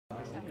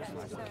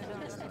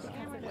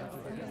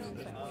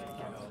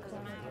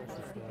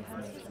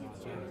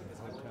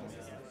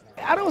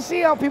I don't see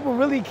how people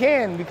really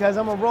can because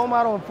I'm a role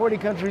model in 40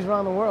 countries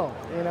around the world.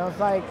 You know, it's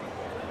like,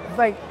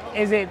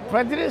 is it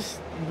prejudice?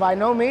 By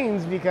no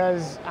means,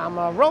 because I'm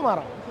a role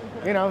model.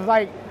 You know,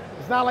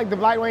 it's not like the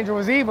Black Ranger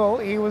was evil.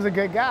 He was a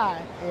good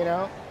guy. You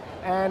know,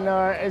 and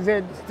is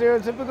it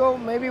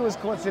stereotypical? Maybe it was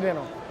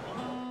coincidental.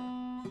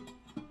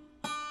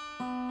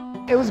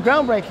 It was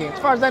groundbreaking. As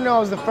far as I know, I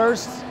was the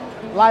first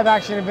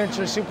live-action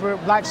adventure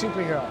black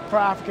superhero. For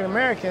African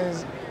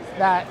Americans,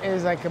 that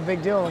is like a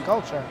big deal in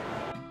culture.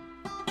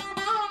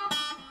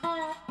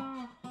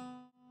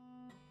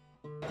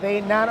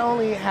 They not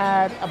only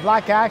had a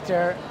black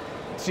actor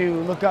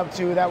to look up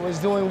to that was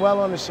doing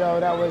well on the show,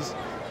 that was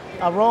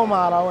a role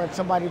model and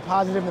somebody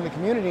positive in the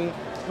community,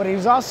 but he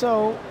was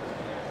also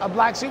a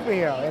black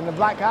superhero in the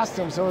black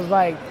costume. So it was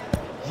like,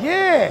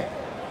 yeah,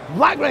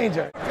 Black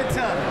Ranger. Good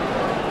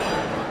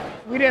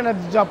time. We didn't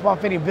have to jump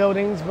off any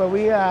buildings, but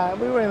we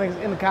were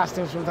in the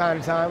costumes from time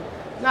to time.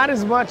 Not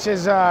as much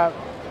as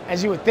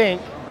you would think.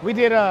 We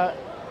did a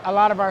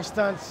lot of our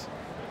stunts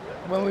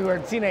when we were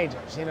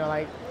teenagers, you know,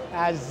 like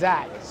as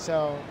Zack.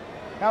 So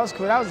that was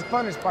cool. That was the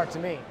funnest part to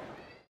me.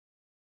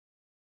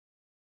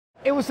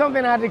 It was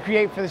something I had to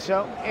create for the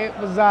show. It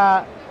was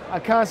a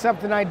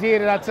concept, an idea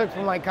that I took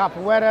from like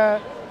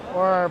capoeira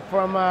or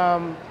from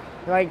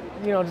like,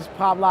 you know, just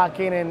pop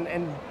locking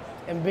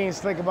and being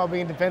slick about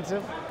being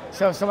defensive.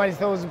 So if somebody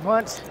throws a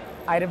punch,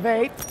 I'd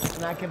evade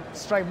and I could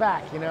strike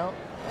back, you know?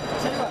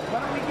 Tell you what, why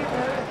don't we get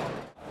there?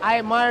 I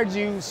admired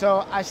you,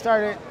 so I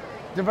started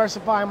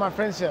diversifying my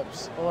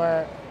friendships,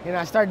 or you know,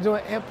 I started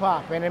doing hip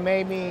hop and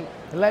it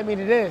led me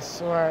to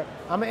this, or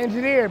I'm an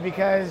engineer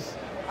because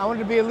I wanted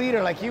to be a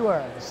leader like you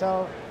were.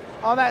 So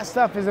all that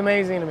stuff is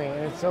amazing to me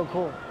and it's so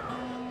cool.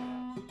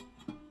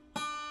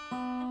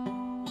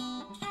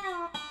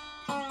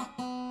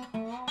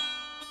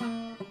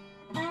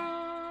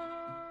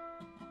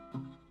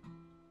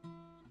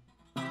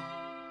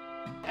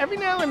 Every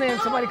now and then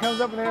somebody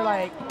comes up and they're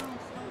like,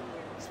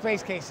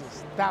 Space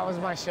Cases, that was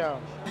my show.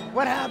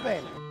 What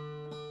happened?